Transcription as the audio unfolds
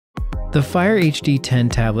The Fire HD 10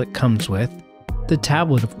 tablet comes with the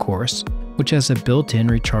tablet, of course, which has a built-in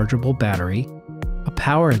rechargeable battery, a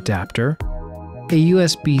power adapter, a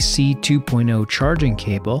USB-C 2.0 charging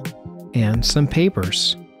cable, and some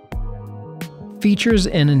papers. Features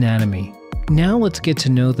and anatomy. Now let's get to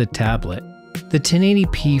know the tablet. The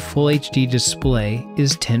 1080p Full HD display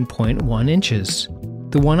is 10.1 inches.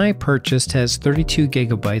 The one I purchased has 32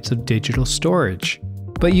 gigabytes of digital storage,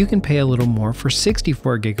 but you can pay a little more for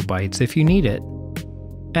 64 gigabytes if you need it.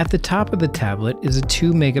 At the top of the tablet is a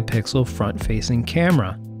 2 megapixel front-facing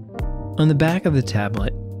camera. On the back of the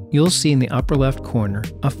tablet, you'll see in the upper left corner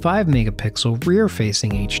a 5 megapixel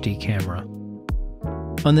rear-facing HD camera.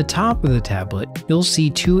 On the top of the tablet, you'll see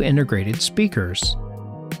 2 integrated speakers.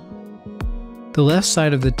 The left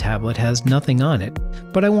side of the tablet has nothing on it,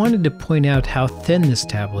 but I wanted to point out how thin this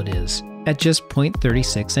tablet is, at just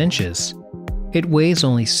 0.36 inches. It weighs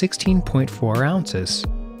only 16.4 ounces.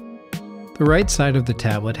 The right side of the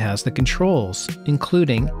tablet has the controls,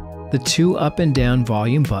 including the 2 up and down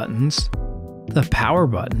volume buttons, the power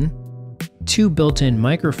button, 2 built-in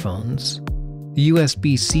microphones, the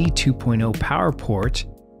USB-C 2.0 power port,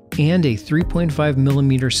 and a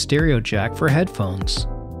 3.5mm stereo jack for headphones,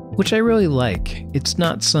 which I really like. It's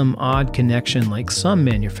not some odd connection like some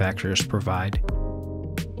manufacturers provide.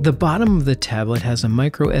 The bottom of the tablet has a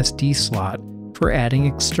micro SD slot for adding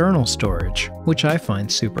external storage, which I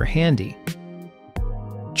find super handy.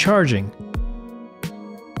 Charging.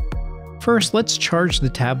 First, let's charge the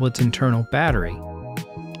tablet's internal battery.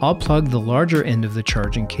 I'll plug the larger end of the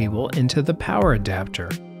charging cable into the power adapter.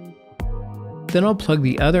 Then I'll plug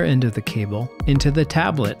the other end of the cable into the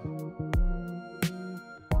tablet.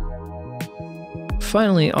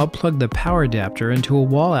 Finally, I'll plug the power adapter into a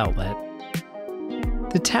wall outlet.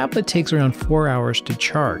 The tablet takes around 4 hours to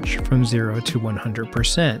charge from 0 to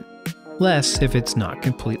 100%, less if it's not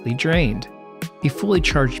completely drained. A fully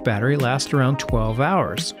charged battery lasts around 12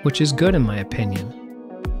 hours, which is good in my opinion.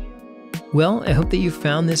 Well, I hope that you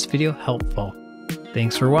found this video helpful.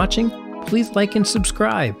 Thanks for watching. Please like and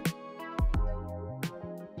subscribe.